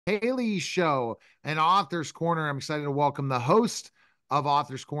Haley Show, an Author's Corner. I'm excited to welcome the host of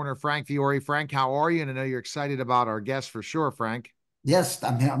Author's Corner, Frank Fiore. Frank, how are you? And I know you're excited about our guest for sure, Frank. Yes,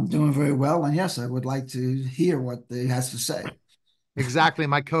 I'm doing very well, and yes, I would like to hear what he has to say. Exactly.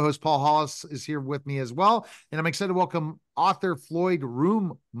 My co-host Paul Hollis is here with me as well, and I'm excited to welcome author Floyd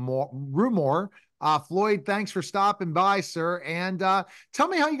Rumohr. Floyd, thanks for stopping by, sir. And tell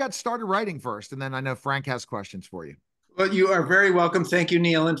me how you got started writing first, and then I know Frank has questions for you. Well, you are very welcome. Thank you,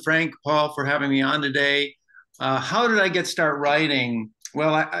 Neil and Frank, Paul, for having me on today. How did I get start writing?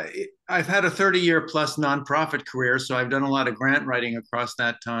 Well, I've had a 30-year plus nonprofit career, so I've done a lot of grant writing across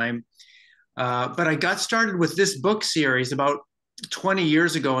that time. But I got started with this book series about 20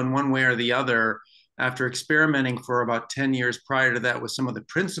 years ago in one way or the other, after experimenting for about 10 years prior to that with some of the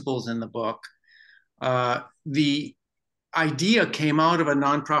principles in the book. The idea came out of a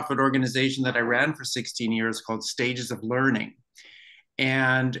nonprofit organization that I ran for 16 years called Stages of Learning.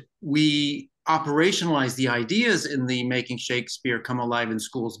 And we operationalized the ideas in the Making Shakespeare Come Alive in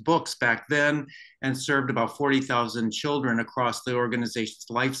Schools books back then and served about 40,000 children across the organization's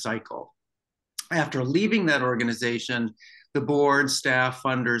life cycle. After leaving that organization, the board, staff,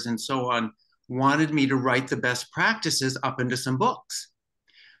 funders, and so on wanted me to write the best practices up into some books.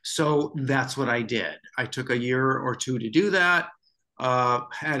 So that's what I did. I took a year or two to do that,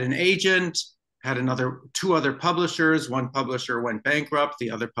 had an agent, had two other publishers. One publisher went bankrupt, the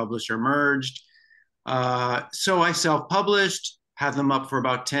other publisher merged. So I self-published, had them up for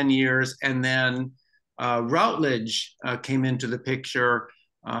about 10 years, and then Routledge came into the picture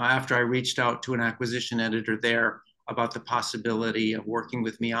after I reached out to an acquisition editor there about the possibility of working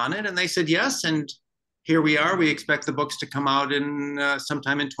with me on it. And they said yes, and here we are. We expect the books to come out in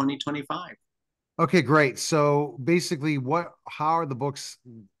sometime in 2025. Okay, great. So basically, how are the books?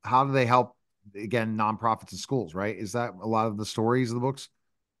 How do they help again nonprofits and schools? Right? Is that a lot of the stories of the books?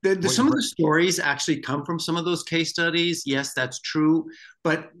 What Some you of the stories actually come from some of those case studies. Yes, that's true.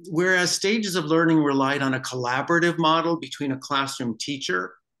 But whereas Stages of Learning relied on a collaborative model between a classroom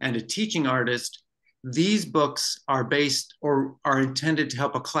teacher and a teaching artist, these books are based or are intended to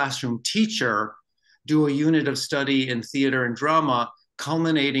help a classroom teacher do a unit of study in theater and drama,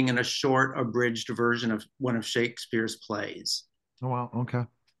 culminating in a short, abridged version of one of Shakespeare's plays. Oh wow. Okay.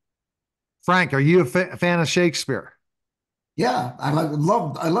 Frank, are you a fan of Shakespeare? Yeah, I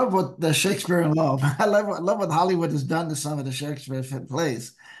love what the Shakespeare in Love. I love what Hollywood has done to some of the Shakespeare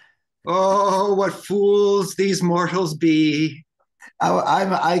plays. Oh, what fools these mortals be.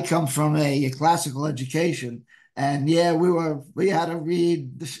 I come from a classical education, and yeah, we had to read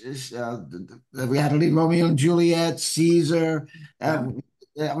we had to read Romeo and Juliet, Caesar. Yeah.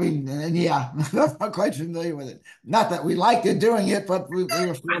 I mean, and yeah, I'm quite familiar with it. Not that we liked it doing it, but we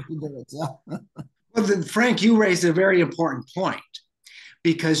were forced to do it. So. Well, then, Frank, you raised a very important point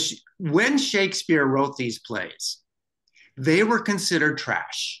because when Shakespeare wrote these plays, they were considered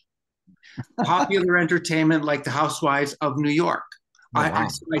trash, popular entertainment like the Housewives of New York. Oh I, I, wow.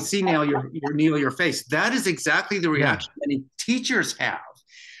 I see now your face. That is exactly the Yeah. reaction many teachers have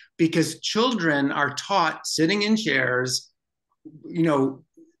because children are taught sitting in chairs, you know,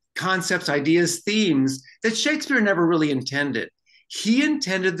 concepts, ideas, themes that Shakespeare never really intended. He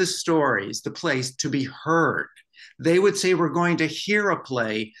intended the stories, the plays, to be heard. They would say, we're going to hear a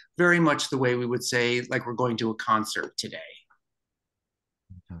play very much the way we would say, like, we're going to a concert today.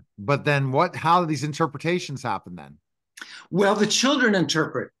 But then how do these interpretations happen then? Well, the children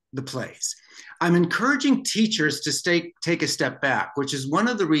interpret the plays. I'm encouraging teachers to take a step back, which is one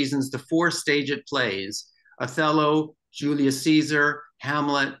of the reasons the four STAGEiT plays, Othello, Julius Caesar,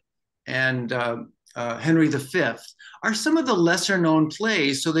 Hamlet, and Henry V, are some of the lesser known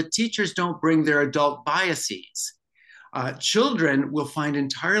plays so that teachers don't bring their adult biases. Children will find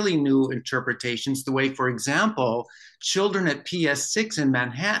entirely new interpretations, the way, for example, children at PS6 in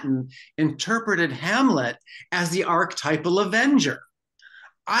Manhattan interpreted Hamlet as the archetypal Avenger.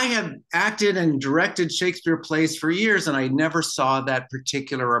 I have acted and directed Shakespeare plays for years, and I never saw that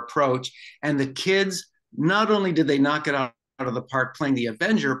particular approach. And the kids, not only did they knock it out of the park playing the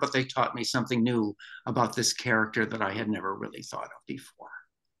Avenger, but they taught me something new about this character that I had never really thought of before.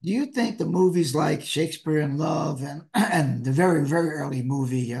 Do you think the movies like Shakespeare in Love and and the very early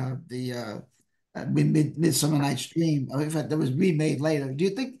movie, Midsummer Night's Dream, in fact, that was remade later. Do you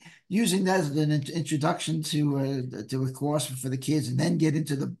think using that as an introduction to a course for the kids, and then get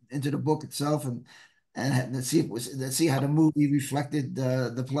into the book itself and see how the movie reflected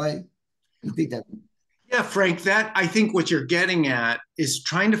the play? You think that? Yeah, Frank, that I think what you're getting at is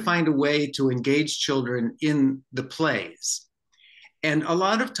trying to find a way to engage children in the plays. And a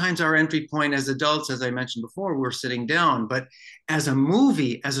lot of times our entry point as adults, as I mentioned before, we're sitting down, but as a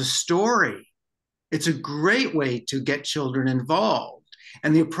movie, as a story, it's a great way to get children involved.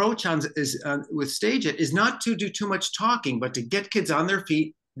 And the approach with STAGEiT is not to do too much talking, but to get kids on their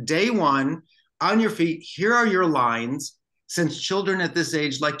feet day one, on your feet. Here are your lines. Since children at this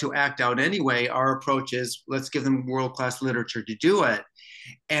age like to act out anyway, our approach is let's give them world-class literature to do it.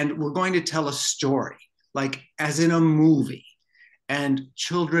 And we're going to tell a story, like as in a movie. And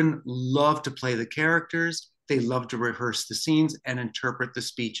children love to play the characters. They love to rehearse the scenes and interpret the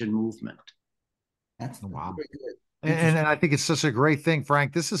speech and movement. That's Wow. very good. And I think it's such a great thing,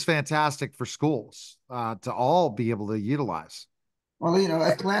 Frank. This is fantastic for schools to all be able to utilize. Well, you know,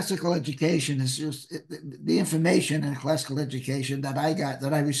 a classical education is just the information in classical education that I got,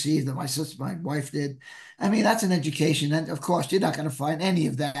 that I received, that my sister, my wife did. I mean, that's an education. And of course, you're not going to find any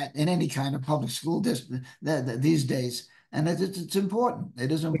of that in any kind of public school district these days. And it's important.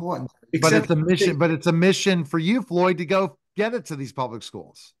 It is important. But Except it's a mission, but it's a mission for you, Floyd, to go get it to these public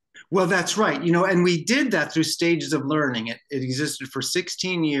schools. Well, that's right. You know, and we did that through stages of learning. It existed for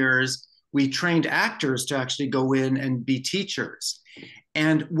 16 years. We trained actors to actually go in and be teachers.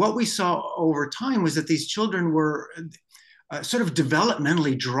 And what we saw over time was that these children were sort of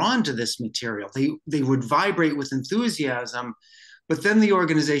developmentally drawn to this material. They would vibrate with enthusiasm, but then the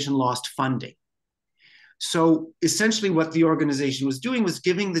organization lost funding. So essentially, what the organization was doing was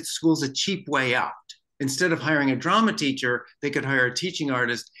giving the schools a cheap way out. Instead of hiring a drama teacher, they could hire a teaching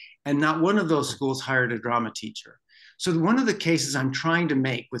artist, and not one of those schools hired a drama teacher. So one of the cases I'm trying to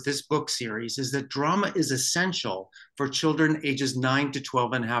make with this book series is that drama is essential for children ages 9 to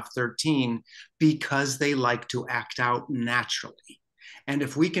 12 and a half, 13, because they like to act out naturally. And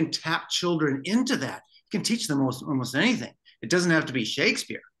if we can tap children into that, you can teach them almost anything. It doesn't have to be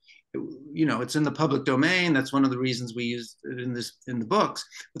Shakespeare. You know, it's in the public domain. That's one of the reasons we use it in the books,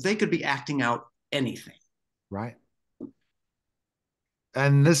 but they could be acting out anything. Right.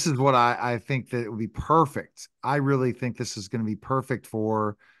 And this is what I think that it would be perfect. I really think this is going to be perfect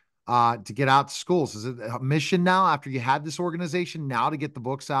for to get out to schools. Is it a mission now after you had this organization now to get the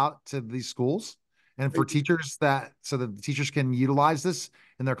books out to these schools and for teachers so that the teachers can utilize this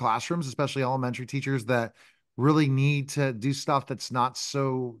in their classrooms, especially elementary teachers that really need to do stuff that's not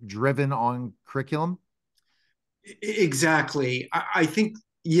so driven on curriculum? Exactly. I think,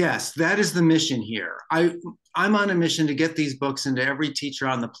 yes, that is the mission here. I'm on a mission to get these books into every teacher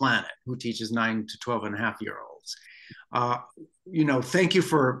on the planet who teaches 9 to 12 and a half year olds. You know, thank you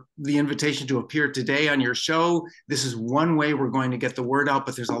for the invitation to appear today on your show. This is one way we're going to get the word out,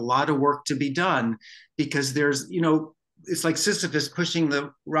 but there's a lot of work to be done because there's, you know, it's like Sisyphus pushing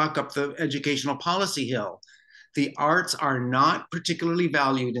the rock up the educational policy hill. The arts are not particularly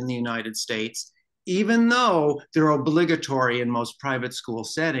valued in the United States, even though they're obligatory in most private school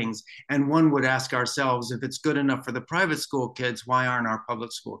settings. And one would ask ourselves, if it's good enough for the private school kids, why aren't our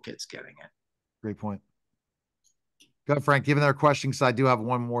public school kids getting it? Great point. Go ahead, Frank. Given our questions, I do have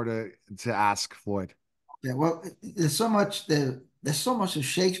one more to ask Floyd. Yeah, well, there's so much of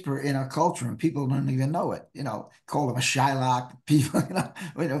Shakespeare in our culture, and people don't even know it. You know, call him a Shylock. People,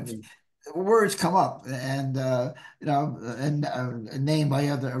 words come up, and a name by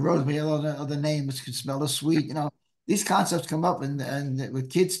a rose by other names can smell as sweet. You know, these concepts come up, and with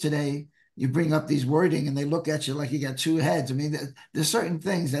kids today, you bring up these wording, and they look at you like you got two heads. I mean, there's certain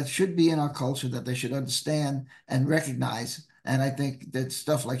things that should be in our culture that they should understand and recognize. And I think that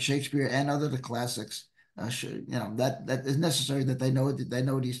stuff like Shakespeare and the classics should, that is necessary that they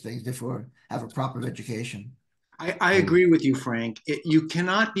know these things, therefore have a proper education. I agree with you, Frank. You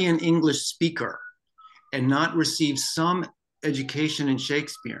cannot be an English speaker and not receive some education in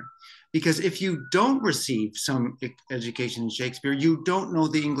Shakespeare. Because if you don't receive some education in Shakespeare, you don't know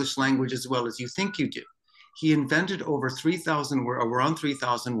the English language as well as you think you do. He invented over 3,000 words, around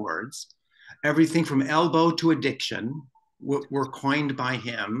 3,000 words. Everything from elbow to addiction were coined by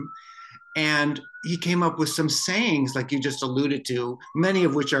him. And he came up with some sayings, like you just alluded to, many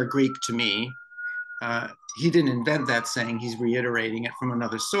of which are Greek to me. He didn't invent that saying, he's reiterating it from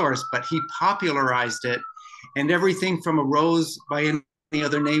another source, but he popularized it. And everything from a rose by any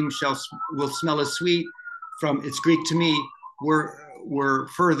other name will smell as sweet, from it's Greek to me, were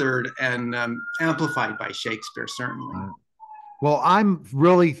furthered and amplified by Shakespeare, certainly. Well, I'm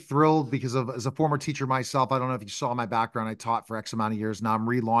really thrilled because as a former teacher myself, I don't know if you saw my background. I taught for X amount of years. Now I'm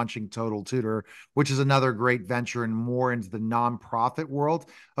relaunching Total Tutor, which is another great venture and more into the nonprofit world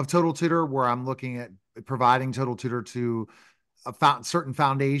of Total Tutor, where I'm looking at providing Total Tutor to certain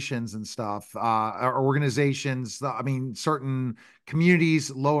foundations and stuff, or organizations. I mean, certain communities,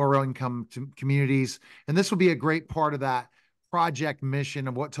 lower income communities. And this will be a great part of that project mission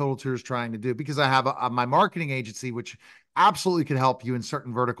of what Total Tour is trying to do, because I have my marketing agency, which absolutely could help you in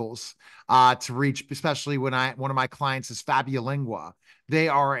certain verticals to reach, especially when one of my clients is Fabiolingua. They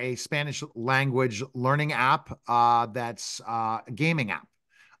are a Spanish language learning app that's a gaming app.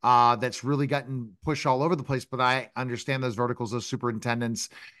 That's really gotten pushed all over the place, but I understand those verticals, those superintendents,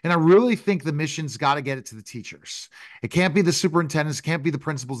 and I really think the mission's got to get it to the teachers. It can't be the superintendents, it can't be the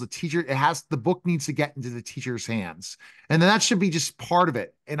principals, the teacher. The book needs to get into the teacher's hands, and then that should be just part of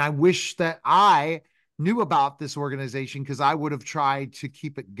it. And I wish that I knew about this organization, because I would have tried to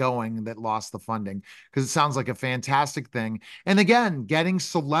keep it going, that lost the funding, because it sounds like a fantastic thing. And again, getting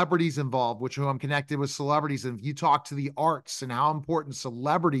celebrities involved, which I'm connected with celebrities. And if you talk to the arts and how important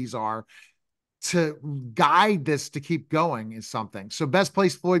celebrities are to guide this to keep going, is something. So best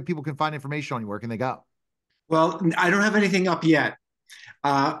place, Floyd, people can find information on you, where can they go? Well, I don't have anything up yet.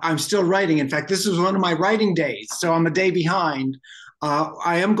 I'm still writing. In fact, this is one of my writing days, so I'm a day behind.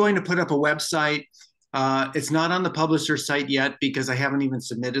 I am going to put up a website. It's not on the publisher site yet, because I haven't even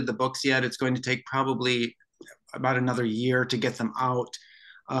submitted the books yet. It's going to take probably about another year to get them out.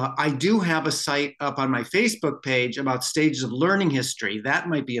 I do have a site up on my Facebook page about stages of learning history. That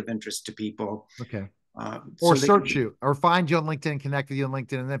might be of interest to people. Okay. Or search you, or find you on LinkedIn, connect with you on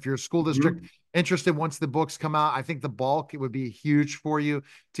LinkedIn. And if you're a school district interested, once the books come out, I think the bulk, it would be huge for you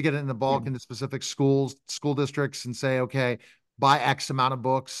to get it in the bulk into specific schools, school districts, and say, okay, buy X amount of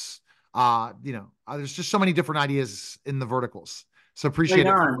books. There's just so many different ideas in the verticals. So appreciate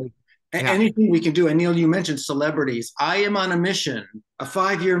it. Anything we can do. And Neil, you mentioned celebrities. I am on a mission, a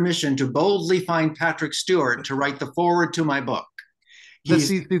 5-year mission, to boldly find Patrick Stewart to write the foreword to my book.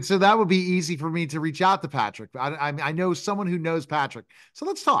 So that would be easy for me to reach out to Patrick. I know someone who knows Patrick. So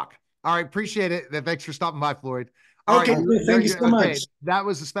let's talk. All right. Appreciate it. Thanks for stopping by, Floyd. Okay. Thank you so much. That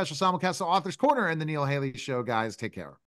was a special simulcast of Author's Corner and the Neil Haley Show, guys. Take care.